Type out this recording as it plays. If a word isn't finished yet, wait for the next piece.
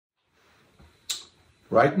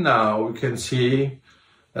right now we can see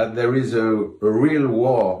that there is a real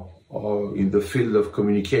war in the field of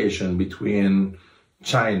communication between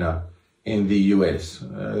China and the US.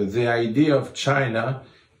 The idea of China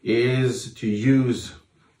is to use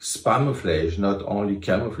spamouflage, not only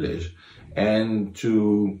camouflage, and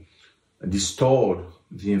to distort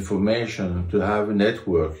the information, to have a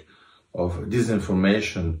network of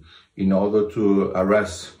disinformation in order to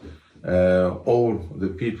harass all the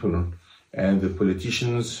people and the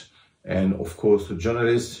politicians and of course the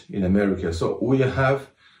journalists in America. So we have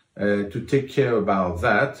to take care about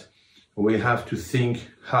that. We have to think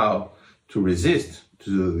how to resist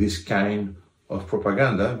to this kind of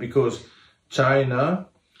propaganda, because China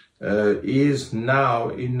is now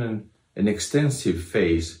in an extensive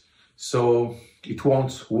phase. So it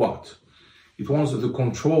wants what? It wants the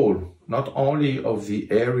control not only of the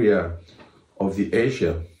area of the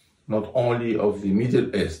Asia, not only of the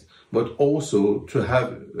Middle East, but also to have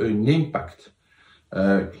an impact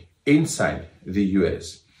inside the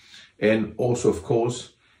US and also, of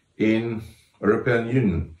course, in European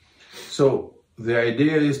Union. So the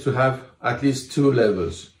idea is to have at least two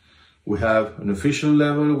levels. We have an official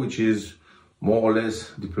level, which is more or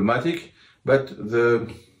less diplomatic, but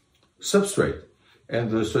the substrate and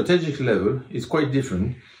the strategic level is quite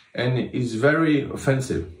different and is very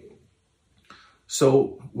offensive.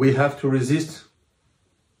 So we have to resist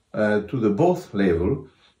to the both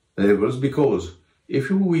levels, because if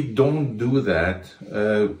we don't do that,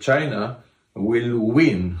 China will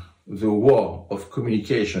win the war of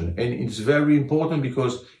communication. And it's very important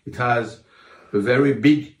because it has a very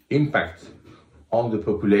big impact on the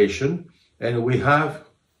population, and we have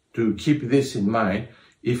to keep this in mind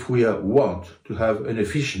if we want to have an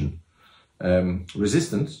efficient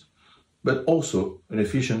resistance, but also an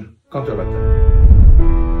efficient counterattack.